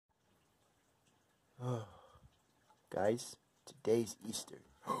Guys, today's Easter.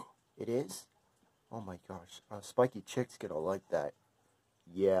 It is? Oh my gosh, Spiky Chick's gonna like that.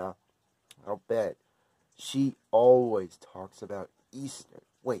 Yeah, I'll bet. She always talks about Easter.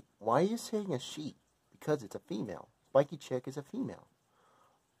 Wait, why are you saying a she? Because it's a female. Spiky Chick is a female.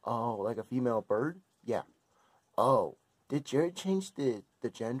 Oh, like a female bird? Yeah. Oh, did Jared change the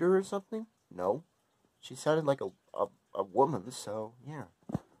gender or something? No. She sounded like a woman, so yeah.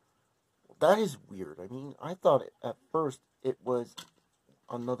 That is weird. I mean, I thought at first it was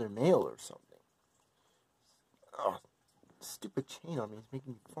another male or something. Ugh, stupid chain on me is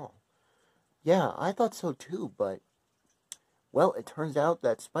making me fall. Yeah, I thought so too, but well, it turns out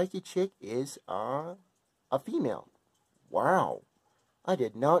that Spiky Chick is a female. Wow. I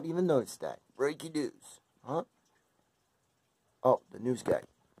did not even notice that. Breaking news. Huh? Oh, the news guy.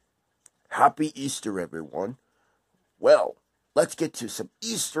 Happy Easter, everyone. Well, let's get to some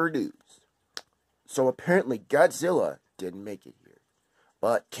Easter news. So apparently Godzilla didn't make it here.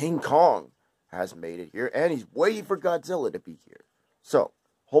 But King Kong has made it here, and he's waiting for Godzilla to be here. So,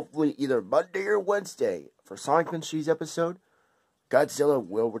 hopefully either Monday or Wednesday, for Sonic and She's episode, Godzilla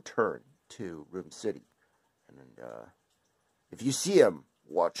will return to Room City. And, if you see him,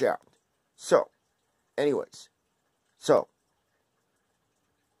 watch out. So, anyways. So,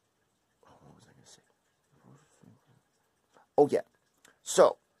 what was I going to say? Oh, yeah.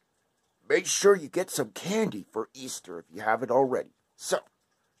 So, make sure you get some candy for Easter if you haven't already. So,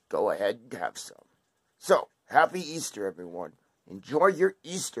 go ahead and have some. So, happy Easter, everyone. Enjoy your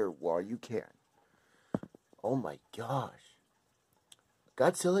Easter while you can. Oh my gosh.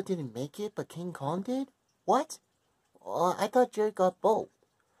 Godzilla didn't make it, but King Kong did? What? I thought Jared got both.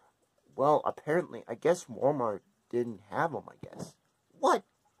 Well, apparently, I guess Walmart didn't have them, I guess. What?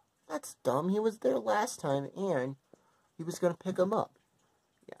 That's dumb. He was there last time, and he was going to pick them up.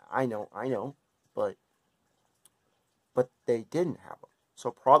 Yeah, I know, but they didn't have them.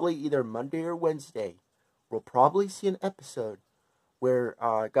 So probably either Monday or Wednesday, we'll probably see an episode where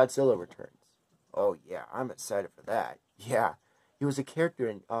Godzilla returns. Oh yeah, I'm excited for that. Yeah, he was a character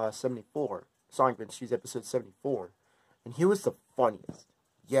in 74, Sonic and She's episode 74, and he was the funniest.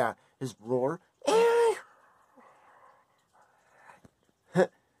 Yeah, his roar.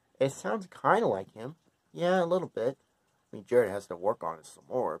 It sounds kind of like him. Yeah, a little bit. I mean, Jared has to work on it some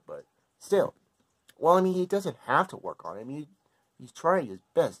more, but still. Well, I mean, he doesn't have to work on it. I mean, he's trying his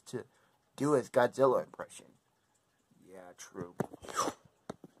best to do his Godzilla impression. Yeah, true.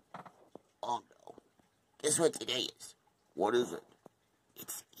 Oh, no. Guess what today is? What is it?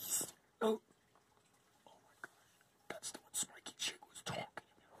 It's Easter. Oh. Oh, my God. That's what Spiky Chick was talking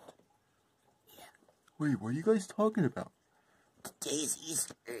about. Yeah. Wait, what are you guys talking about? Today's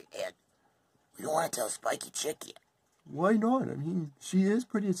Easter, and we don't want to tell Spiky Chick yet. Why not? I mean, she is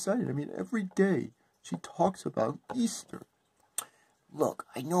pretty excited. I mean, every day she talks about Easter. Look,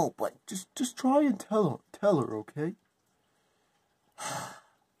 I know, but just try and tell her, okay?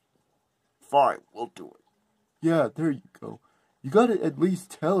 Fine, we'll do it. Yeah, there you go. You gotta at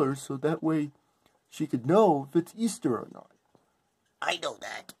least tell her so that way she could know if it's Easter or not. I know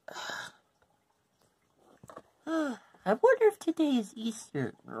that. I wonder if today is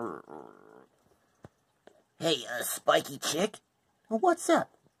Easter. Hey, Spiky Chick. What's up?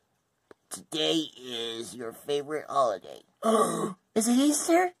 Today is your favorite holiday. Is it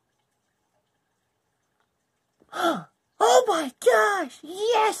Easter? Oh my gosh,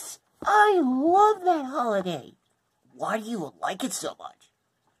 yes! I love that holiday. Why do you like it so much?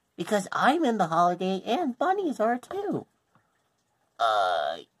 Because I'm in the holiday and bunnies are too.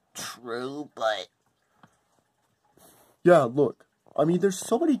 True, but... Yeah, look. I mean, there's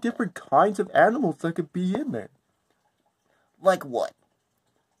so many different kinds of animals that could be in there. Like what?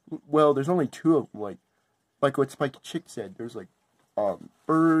 Well, there's only two of them, like what Spiky Chick said. There's,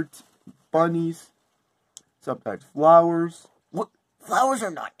 birds, bunnies, sometimes flowers. What? Flowers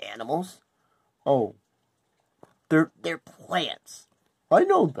are not animals. Oh. They're plants. I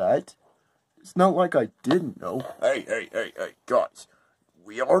know that. It's not like I didn't know. Hey, guys.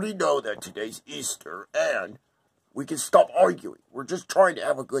 We already know that today's Easter, and we can stop arguing. We're just trying to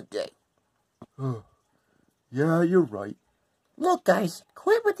have a good day. Yeah, you're right. Look, guys,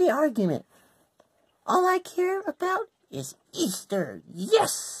 quit with the argument. All I care about is Easter.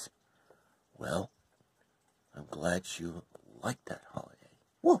 Yes! Well, I'm glad you like that holiday.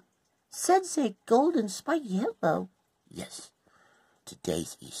 Well, Sensei Golden Spiky Hippo. Yes,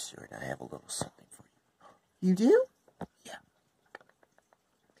 today's Easter, and I have a little something for you. You do? Yeah.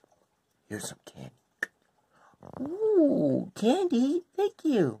 Here's some candy. Ooh, candy. Thank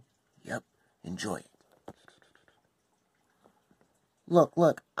you. Yep, enjoy it.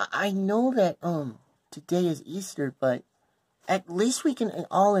 Look, I know that, today is Easter, but at least we can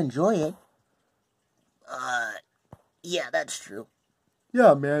all enjoy it. Yeah, that's true.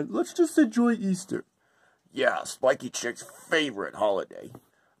 Yeah, man, let's just enjoy Easter. Yeah, Spiky Chick's favorite holiday.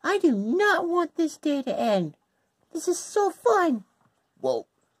 I do not want this day to end. This is so fun. Well,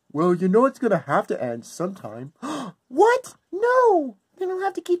 you know it's gonna have to end sometime. What? No! Then I'll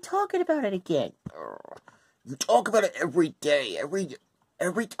have to keep talking about it again. You talk about it every day,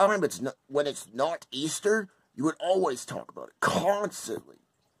 every time when it's not Easter, you would always talk about it constantly.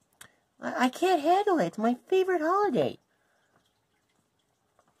 I can't handle it. It's my favorite holiday.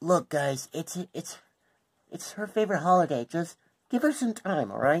 Look, guys, it's her favorite holiday. Just give her some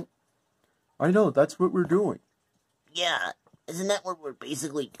time, all right? I know, that's what we're doing. Yeah, isn't that what we're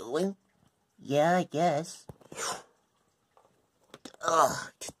basically doing? Yeah, I guess.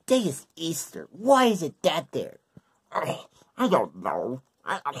 Ugh, today is Easter. Why is it that there? I don't know.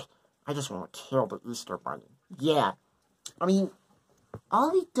 I just want to kill the Easter bunny. Yeah, I mean,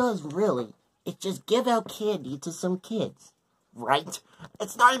 all he does really is just give out candy to some kids, right?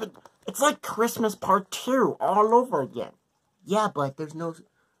 It's like Christmas Part 2 all over again. Yeah, but there's no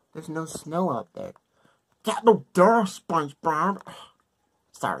snow out there. Got no duh, SpongeBob.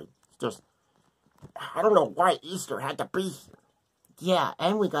 Sorry, just, I don't know why Easter had to be here. Yeah,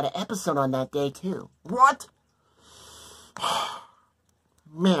 and we got an episode on that day, too. What?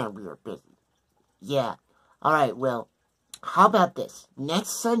 Man, we are busy. Yeah. Alright, well, how about this?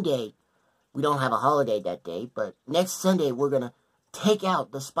 Next Sunday, we don't have a holiday that day, but next Sunday we're gonna take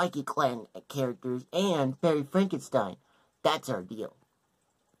out the Spiky Clan characters and Fairy Frankenstein. That's our deal.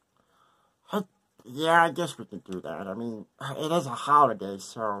 Yeah, I guess we can do that. I mean, it is a holiday,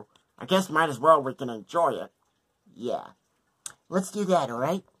 so I guess might as well we can enjoy it. Yeah. Let's do that,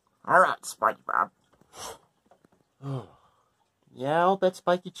 alright? Alright, Spiky Bob. Yeah, I'll bet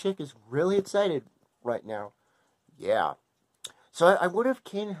Spiky Chick is really excited right now. Yeah. So I wonder if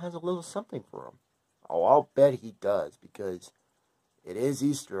Kanan has a little something for him. Oh, I'll bet he does, because it is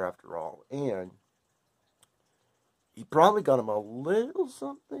Easter after all, and he probably got him a little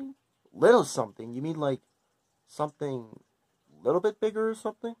something. Little something? You mean like something a little bit bigger or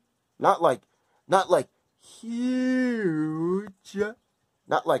something? Not like huge.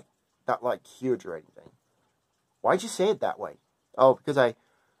 Not like huge or anything. Why'd you say it that way? Oh, because I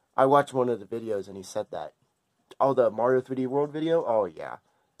watched one of the videos and he said that. Oh, the Mario 3D World video? Oh, yeah.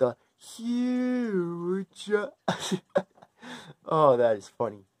 The huge. Oh, that is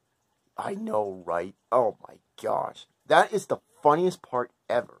funny. I know, right? Oh, my gosh. That is the funniest part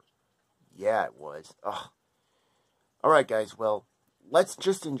ever. Yeah, it was. Ugh. Alright, guys. Well, let's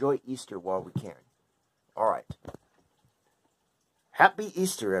just enjoy Easter while we can. Alright. Happy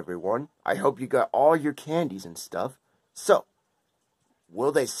Easter, everyone. I hope you got all your candies and stuff. So,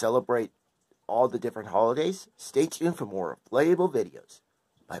 will they celebrate all the different holidays? Stay tuned for more Playable videos.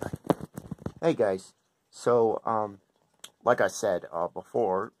 Bye-bye. Hey, guys. So, like I said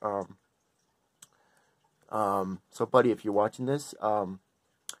before, so, buddy, if you're watching this, I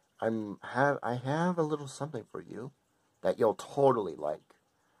have a little something for you that you'll totally like.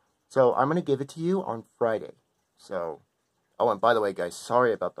 So, I'm going to give it to you on Friday. So, oh, and by the way, guys,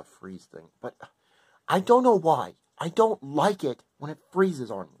 sorry about the freeze thing, but I don't know why. I don't like it when it freezes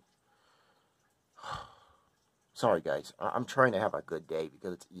on me. Sorry, guys. I'm trying to have a good day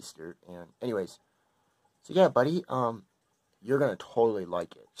because it's Easter. And anyways, so yeah, buddy, you're going to totally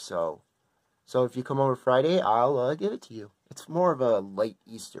like it. So if you come over Friday, I'll give it to you. It's more of a late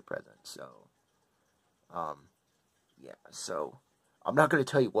Easter present, so, yeah, so, I'm not going to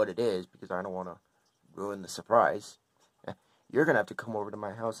tell you what it is, because I don't want to ruin the surprise. You're going to have to come over to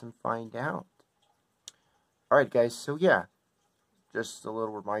my house and find out. Alright, guys, so yeah, just a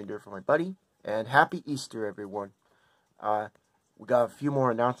little reminder for my buddy, and Happy Easter, everyone. We got a few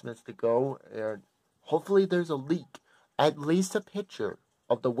more announcements to go, and hopefully there's a leak, at least a picture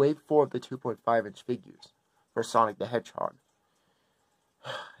of the Wave 4 of the 2.5-inch figures for Sonic the Hedgehog.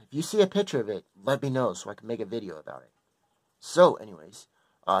 If you see a picture of it, let me know so I can make a video about it. So, anyways,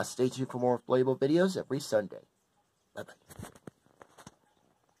 stay tuned for more Playable videos every Sunday. Bye-bye.